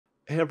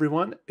Hey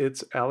everyone,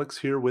 it's Alex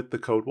here with the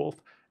Code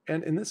Wolf,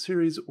 and in this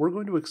series, we're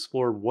going to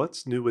explore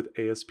what's new with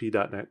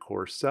ASP.NET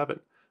Core 7.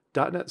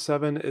 .NET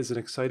 7 is an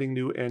exciting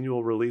new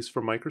annual release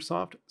from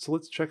Microsoft, so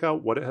let's check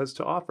out what it has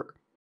to offer.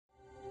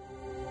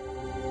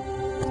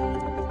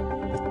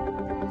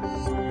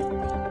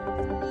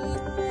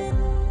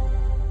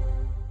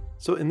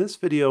 So in this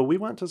video, we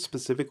want to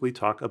specifically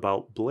talk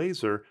about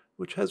Blazor,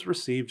 which has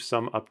received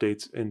some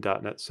updates in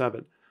 .NET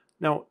 7.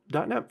 Now,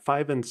 .NET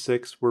 5 and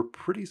 6 were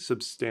pretty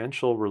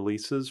substantial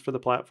releases for the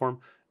platform,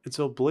 and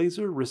so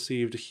Blazor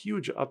received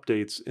huge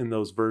updates in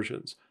those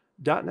versions.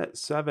 .NET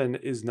 7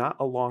 is not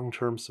a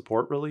long-term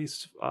support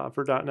release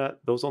for .NET.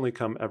 Those only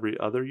come every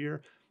other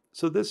year.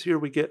 So this year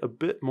we get a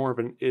bit more of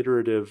an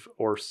iterative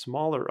or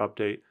smaller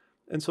update,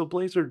 and so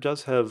Blazor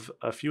does have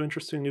a few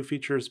interesting new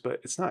features,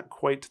 but it's not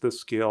quite to the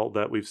scale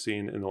that we've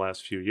seen in the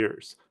last few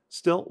years.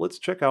 Still, let's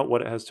check out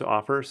what it has to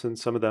offer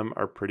since some of them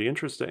are pretty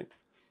interesting.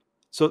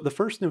 So the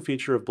first new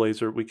feature of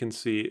Blazor we can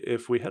see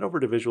if we head over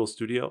to Visual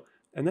Studio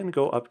and then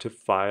go up to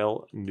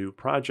File, New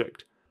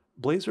Project.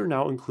 Blazor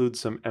now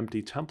includes some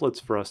empty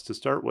templates for us to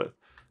start with.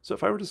 So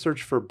if I were to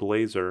search for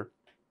Blazor,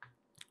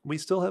 we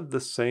still have the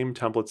same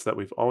templates that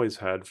we've always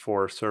had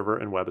for server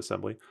and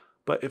WebAssembly,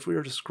 but if we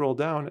were to scroll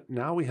down,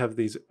 now we have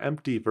these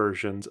empty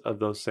versions of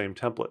those same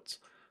templates.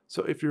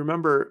 So if you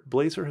remember,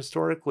 Blazor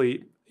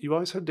historically, you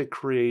always had to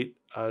create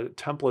a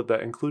template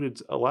that included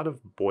a lot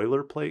of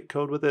boilerplate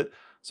code with it.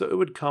 So it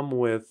would come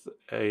with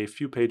a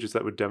few pages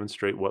that would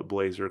demonstrate what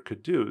Blazor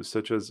could do,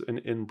 such as an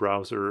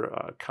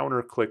in-browser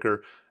counter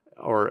clicker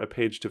or a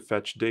page to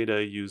fetch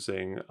data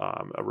using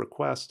a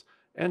request,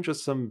 and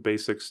just some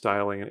basic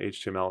styling and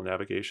HTML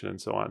navigation and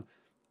so on.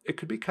 It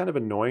could be kind of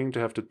annoying to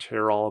have to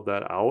tear all of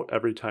that out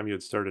every time you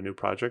would start a new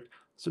project.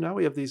 So now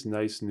we have these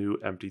nice new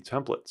empty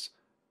templates.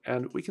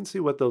 And we can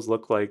see what those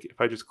look like if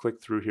I just click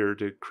through here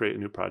to create a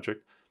new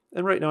project.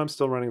 And right now I'm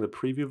still running the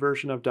preview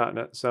version of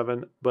 .NET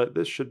 7, but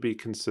this should be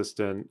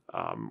consistent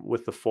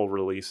with the full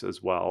release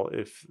as well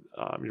if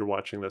you're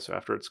watching this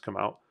after it's come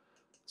out.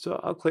 So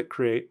I'll click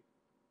create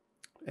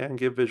and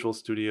give Visual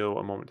Studio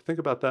a moment to think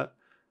about that.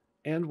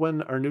 And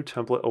when our new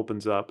template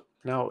opens up,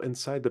 now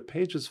inside the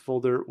Pages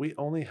folder, we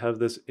only have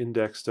this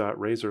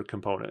index.razor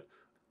component.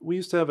 We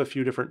used to have a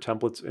few different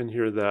templates in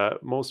here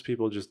that most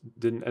people just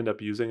didn't end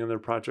up using in their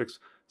projects,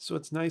 so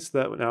it's nice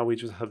that now we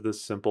just have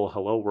this simple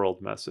hello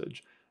world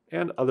message,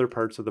 and other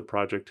parts of the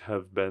project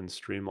have been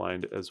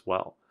streamlined as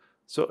well.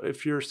 So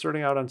if you're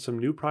starting out on some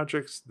new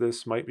projects,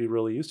 this might be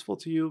really useful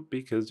to you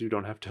because you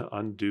don't have to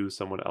undo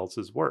someone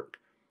else's work.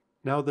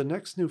 Now, the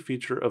next new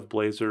feature of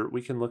Blazor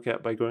we can look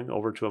at by going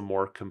over to a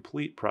more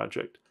complete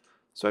project.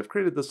 So I've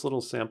created this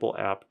little sample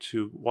app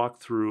to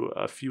walk through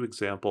a few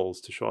examples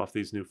to show off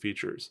these new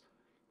features.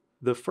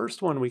 The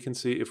first one we can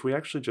see if we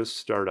actually just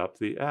start up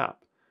the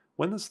app.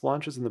 When this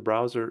launches in the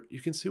browser, you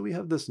can see we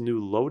have this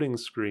new loading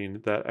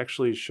screen that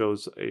actually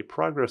shows a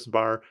progress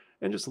bar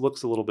and just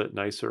looks a little bit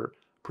nicer.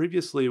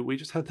 Previously, we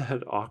just had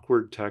that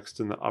awkward text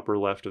in the upper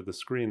left of the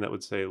screen that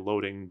would say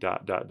loading ...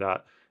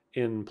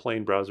 in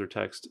plain browser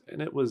text,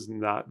 and it was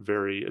not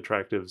very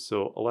attractive,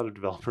 so a lot of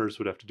developers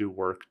would have to do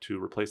work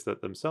to replace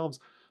that themselves,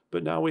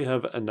 but now we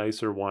have a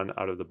nicer one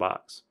out of the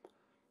box.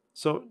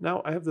 So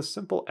now I have this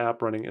simple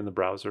app running in the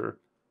browser,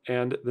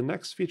 and the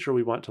next feature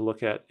we want to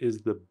look at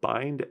is the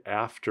bind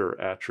after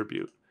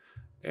attribute.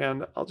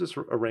 And I'll just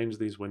arrange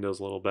these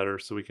windows a little better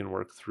so we can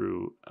work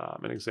through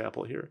an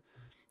example here.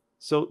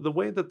 So the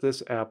way that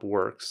this app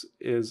works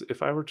is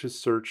if I were to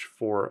search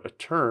for a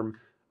term,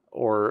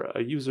 or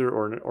a user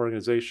or an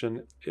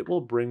organization, it will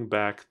bring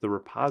back the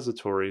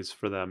repositories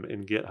for them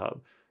in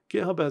GitHub.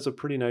 GitHub has a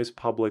pretty nice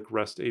public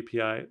REST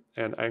API,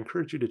 and I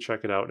encourage you to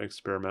check it out and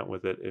experiment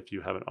with it if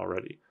you haven't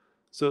already.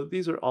 So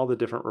these are all the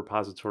different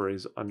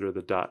repositories under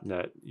the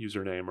 .NET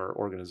username or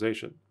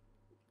organization.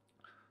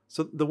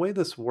 So the way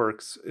this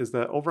works is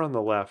that over on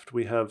the left,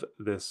 we have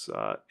this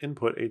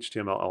input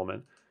HTML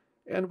element,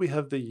 and we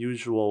have the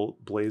usual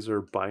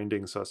Blazor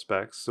binding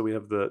suspects. So we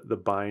have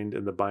the bind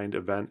and the bind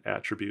event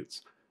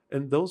attributes.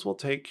 And those will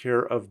take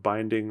care of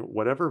binding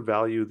whatever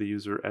value the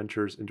user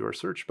enters into our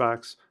search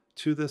box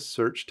to this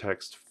search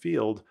text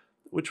field,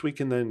 which we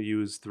can then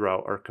use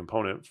throughout our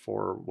component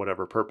for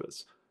whatever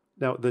purpose.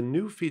 Now, the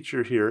new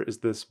feature here is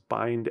this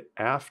bind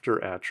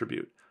after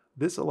attribute.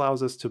 This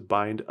allows us to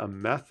bind a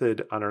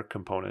method on our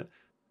component,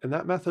 and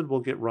that method will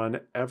get run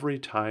every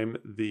time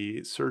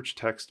the search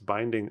text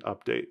binding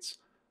updates.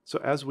 So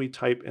as we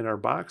type in our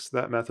box,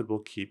 that method will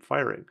keep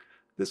firing.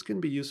 This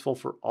can be useful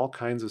for all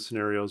kinds of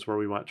scenarios where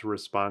we want to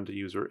respond to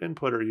user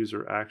input or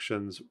user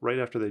actions right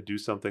after they do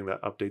something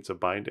that updates a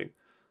binding.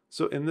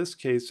 So in this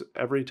case,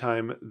 every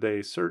time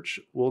they search,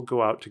 we'll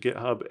go out to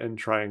GitHub and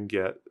try and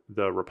get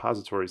the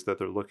repositories that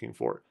they're looking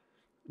for.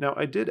 Now,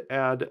 I did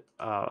add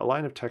a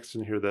line of text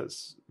in here that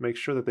makes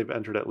sure that they've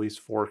entered at least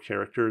 4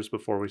 characters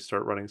before we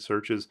start running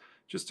searches,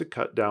 just to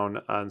cut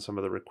down on some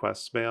of the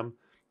request spam.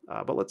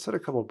 But let's set a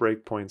couple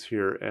breakpoints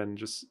here and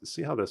just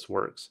see how this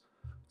works.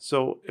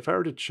 So if I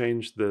were to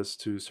change this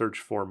to search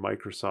for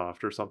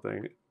Microsoft or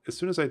something, as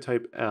soon as I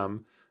type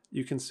M,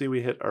 you can see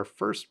we hit our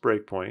first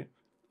breakpoint,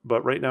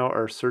 But right now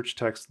our search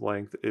text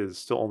length is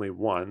still only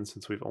 1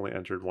 since we've only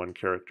entered 1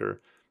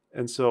 character.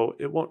 And so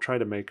it won't try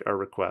to make our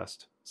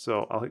request.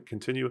 So I'll hit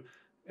continue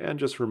and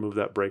just remove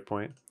that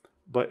breakpoint.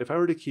 But if I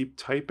were to keep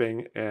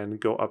typing and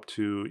go up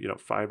to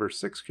 5 or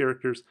 6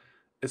 characters,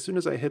 as soon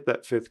as I hit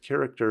that 5th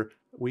character,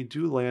 we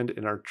do land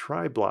in our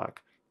try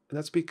block. And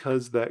that's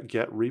because that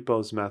get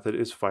repos method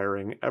is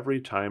firing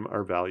every time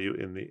our value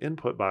in the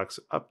input box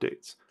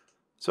updates.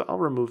 So I'll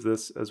remove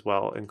this as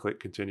well and click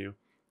continue.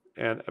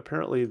 And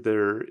apparently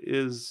there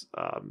is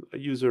a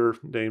user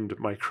named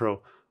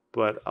Micro,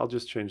 but I'll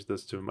just change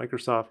this to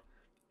Microsoft.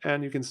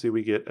 And you can see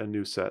we get a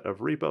new set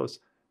of repos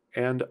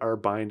and our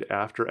bind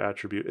after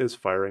attribute is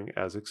firing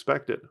as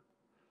expected.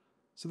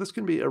 So this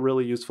can be a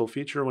really useful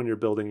feature when you're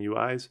building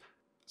UIs.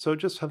 So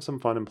just have some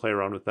fun and play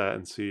around with that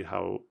and see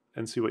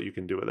what you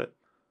can do with it.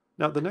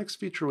 Now the next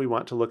feature we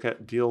want to look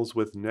at deals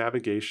with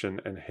navigation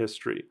and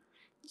history.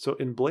 So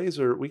in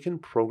Blazor, we can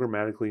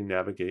programmatically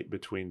navigate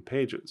between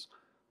pages.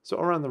 So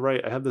over on the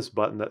right, I have this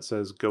button that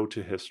says Go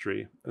to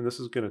History, and this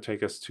is going to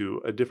take us to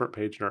a different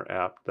page in our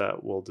app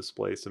that will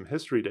display some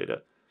history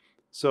data.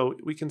 So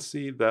we can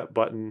see that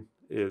button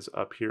is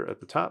up here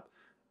at the top,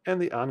 and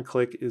the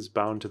onClick is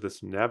bound to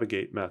this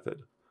Navigate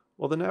method.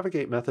 Well, the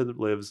Navigate method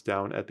lives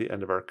down at the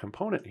end of our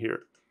component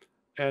here.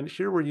 And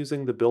here we're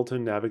using the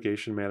built-in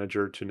navigation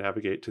manager to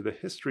navigate to the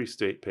history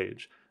state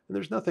page. And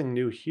there's nothing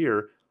new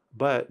here,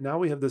 but now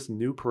we have this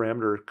new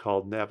parameter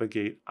called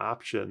navigate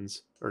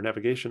options or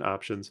navigation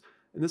options,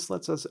 and this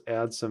lets us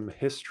add some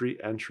history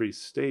entry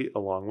state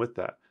along with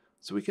that.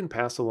 So we can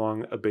pass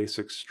along a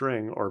basic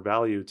string or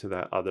value to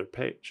that other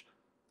page.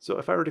 So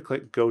if I were to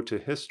click Go to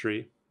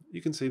History,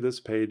 you can see this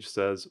page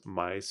says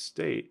My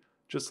State,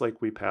 just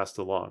like we passed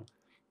along.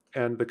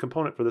 And the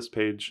component for this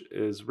page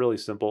is really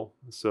simple.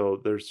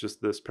 So there's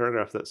just this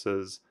paragraph that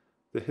says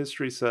the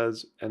history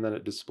says, and then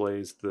it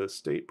displays the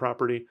state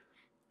property.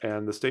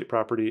 And the state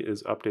property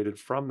is updated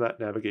from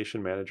that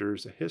navigation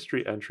manager's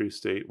history entry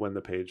state when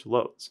the page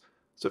loads.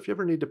 So if you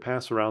ever need to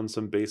pass around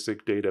some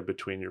basic data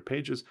between your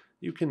pages,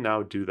 you can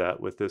now do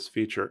that with this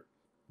feature.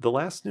 The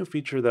last new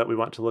feature that we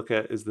want to look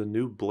at is the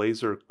new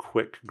Blazor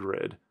Quick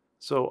Grid.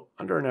 So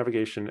under our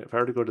navigation, if I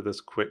were to go to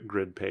this Quick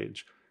Grid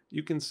page,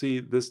 you can see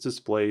this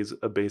displays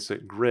a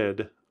basic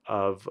grid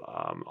of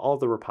all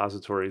the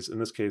repositories, in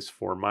this case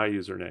for my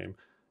username.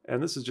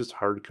 And this is just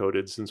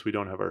hard-coded since we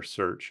don't have our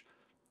search.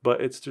 But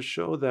it's to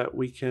show that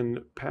we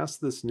can pass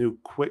this new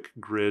quick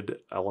grid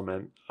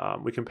element,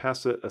 we can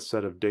pass it a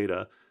set of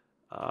data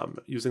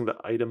using the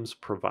items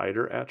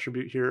provider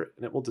attribute here,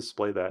 and it will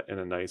display that in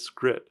a nice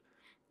grid.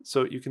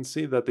 So you can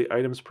see that the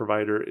items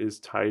provider is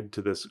tied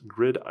to this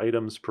grid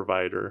items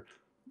provider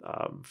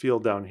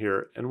field down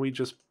here, and we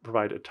just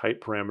provide a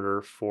type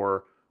parameter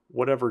for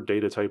whatever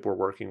data type we're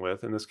working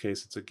with. In this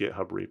case, it's a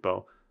GitHub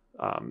repo.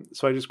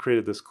 So I just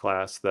created this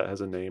class that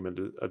has a name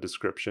and a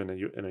description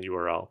and a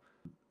URL.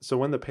 So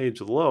when the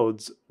page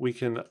loads, we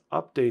can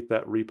update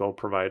that repo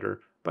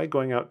provider by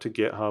going out to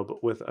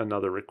GitHub with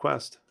another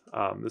request.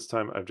 This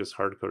time I've just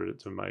hard-coded it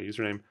to my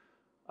username,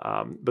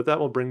 but that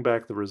will bring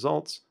back the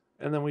results,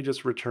 and then we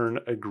just return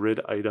a grid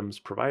items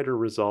provider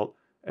result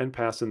and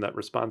pass in that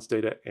response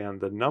data and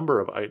the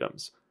number of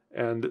items.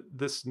 And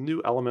this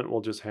new element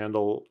will just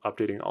handle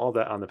updating all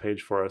that on the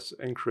page for us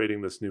and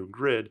creating this new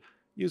grid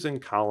using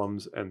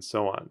columns and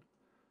so on.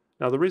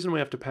 Now, the reason we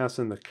have to pass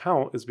in the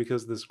count is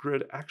because this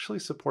grid actually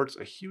supports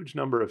a huge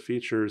number of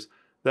features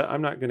that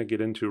I'm not going to get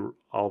into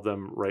all of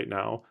them right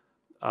now.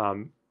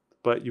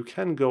 But you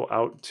can go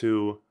out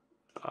to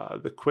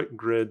the Quick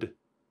Grid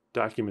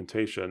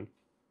documentation.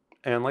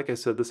 And like I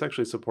said, this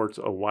actually supports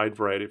a wide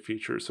variety of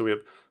features. So we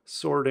have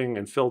sorting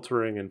and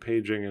filtering and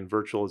paging and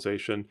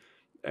virtualization.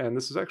 And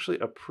this is actually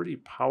a pretty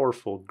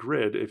powerful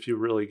grid if you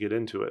really get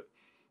into it.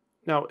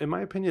 Now, in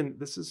my opinion,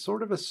 this is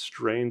sort of a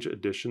strange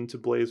addition to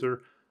Blazor.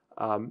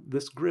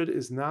 This grid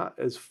is not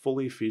as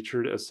fully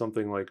featured as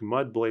something like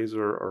Mud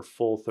Blazor or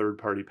full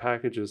third-party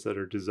packages that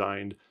are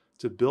designed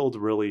to build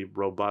really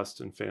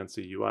robust and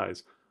fancy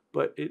UIs.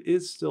 But it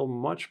is still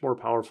much more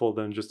powerful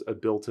than just a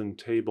built-in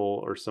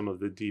table or some of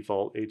the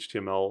default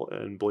HTML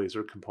and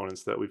Blazor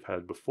components that we've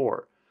had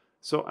before.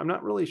 So I'm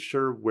not really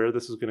sure where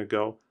this is going to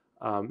go.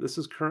 This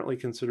is currently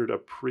considered a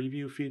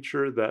preview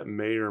feature that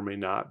may or may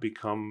not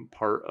become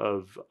part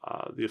of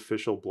the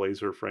official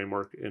Blazor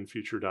framework in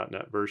future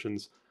 .NET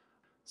versions.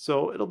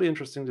 So it'll be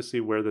interesting to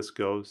see where this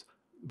goes,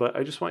 but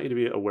I just want you to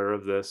be aware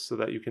of this so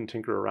that you can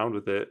tinker around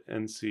with it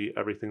and see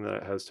everything that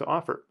it has to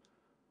offer.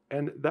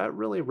 And that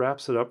really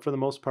wraps it up for the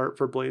most part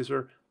for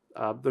Blazor.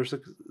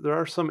 There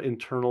are some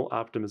internal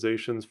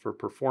optimizations for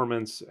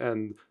performance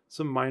and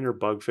some minor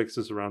bug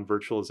fixes around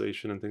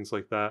virtualization and things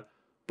like that.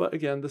 But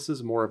again, this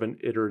is more of an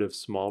iterative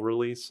small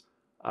release.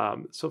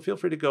 So feel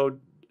free to go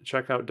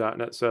check out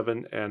 .NET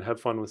 7 and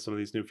have fun with some of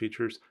these new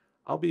features.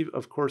 I'll be,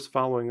 of course,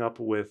 following up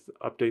with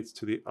updates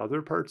to the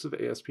other parts of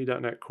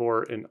ASP.NET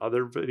Core in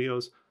other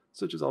videos,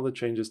 such as all the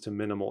changes to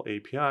minimal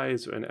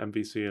APIs and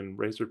MVC and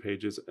Razor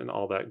pages and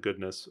all that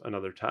goodness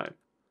another time.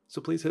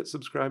 So please hit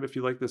subscribe if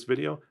you like this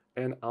video,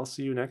 and I'll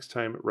see you next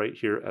time right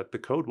here at the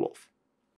Code Wolf.